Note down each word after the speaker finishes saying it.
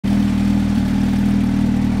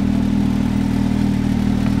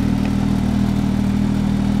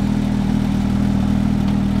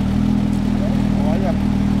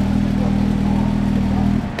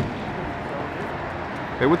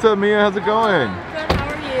What's up, Mia? How's it going? Good, how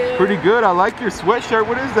are you? Pretty good. I like your sweatshirt.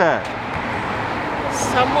 What is that?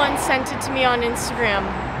 Someone sent it to me on Instagram.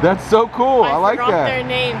 That's so cool. I like that. I forgot their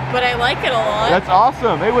name, but I like it a lot. That's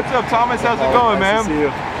awesome. Hey, what's up, Thomas? How's it going, man? Nice to see you.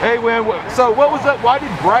 Hey, man. So what was up? Why did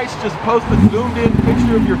Bryce just post a zoomed-in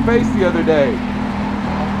picture of your face the other day?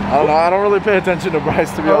 I don't know. I don't really pay attention to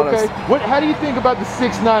Bryce, to be honest. How do you think about the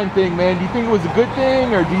 6ix9ine thing, man? Do you think it was a good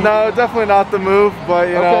thing, or do you? No, definitely not the move. But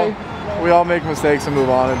you know, we all make mistakes and move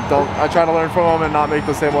on. And I try to learn from them and not make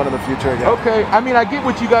the same one in the future again. Okay. I mean, I get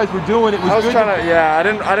what you guys were doing. It was. I was trying to. Yeah,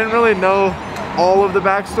 I didn't really know all of the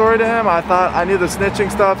backstory to him. I thought I knew the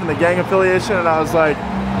snitching stuff and the gang affiliation, and I was like,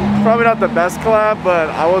 probably not the best collab, but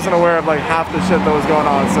I wasn't aware of like half the shit that was going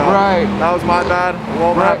on. So that was my bad. It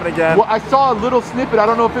won't happen again. Well, I saw a little snippet. I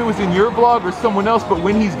don't know if it was in your blog or someone else, but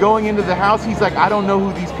when he's going into the house, he's like, I don't know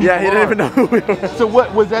who these people are. Yeah, he didn't even know who we were. So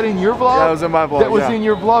what, was that in your blog? Yeah, it was in my blog. That was in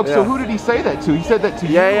your blog. So who did he say that to? He said that to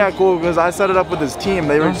you? Yeah, cool, because I set it up with his team.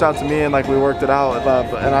 They reached out to me and like we worked it out,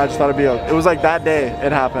 and I just thought it was like that day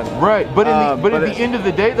it happened. Right, but at the end of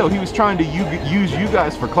the day though, he was trying to use you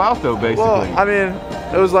guys for clout though, basically. Well, I mean,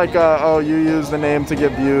 it was like, oh, you use the name to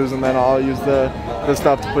get views, and then I'll use the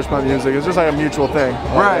stuff to push my music. It's just like a mutual thing.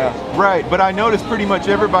 Right. But I noticed pretty much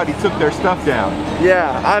everybody took their stuff down.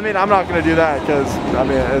 Yeah, I mean, I'm not gonna do that because I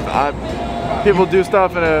mean, people do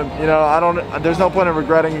stuff, and you know, there's no point in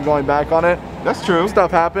regretting and going back on it. That's true.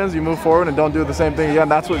 Stuff happens, you move forward and don't do the same thing again.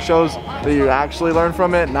 That's what shows that you actually learn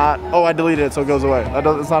from it, not, oh, I deleted it so it goes away.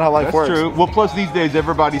 That's not how life works. That's true. Well, plus these days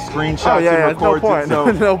everybody screenshots and records no point. it,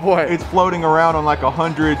 so no point. It's floating around on like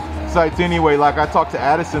 100 sites anyway. Like I talked to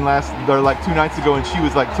Addison like 2 nights ago, and she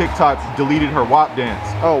was like, TikTok deleted her WAP dance.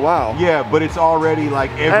 Oh wow. Yeah, but it's already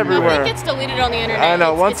like everywhere. Nothing gets deleted on the internet. I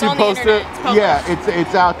know. Once you post it, yeah,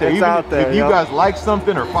 it's out there. It's out there. If you guys like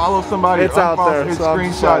something or follow somebody, it's out there. It's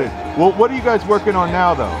screenshotted. Well, what are you guys working on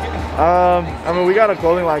now though? I mean, we got a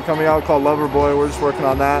clothing line coming out called Lover Boy. We're just working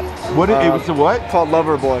on that. It's a what? Called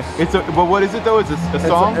Lover Boy. But what is it though? Is it a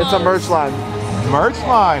song? It's a merch line. Merch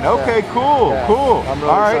line. Okay, cool. I'm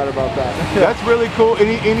really excited about that. That's really cool.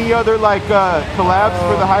 Any other like collabs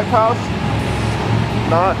for the Hype House?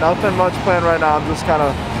 Nothing much planned right now. I'm just kind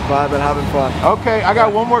of vibing, having fun. Okay, I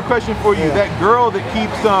got one more question for you. That girl that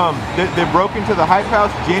keeps that broke into the Hype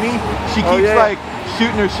House, Jenny, she keeps like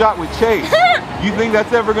shooting her shot with Chase. You think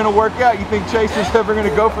that's ever gonna work out? You think Chase is ever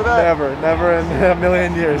gonna go for that? Never in a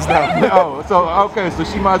million years. No. So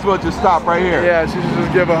she might as well just stop right here. Yeah, she should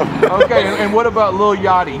just give up. Okay, and what about Lil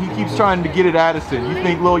Yachty? He keeps trying to get at Addison. You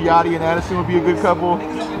think Lil Yachty and Addison would be a good couple?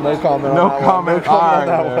 No comment. No comment. All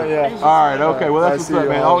right, All right. Okay. Well, that's what's up,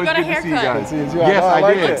 man. Always good to see you guys. Yes,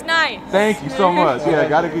 I did. It's nice. Thank you so much. Yeah,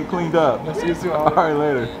 gotta get cleaned up. See you soon. All right,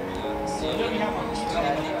 later.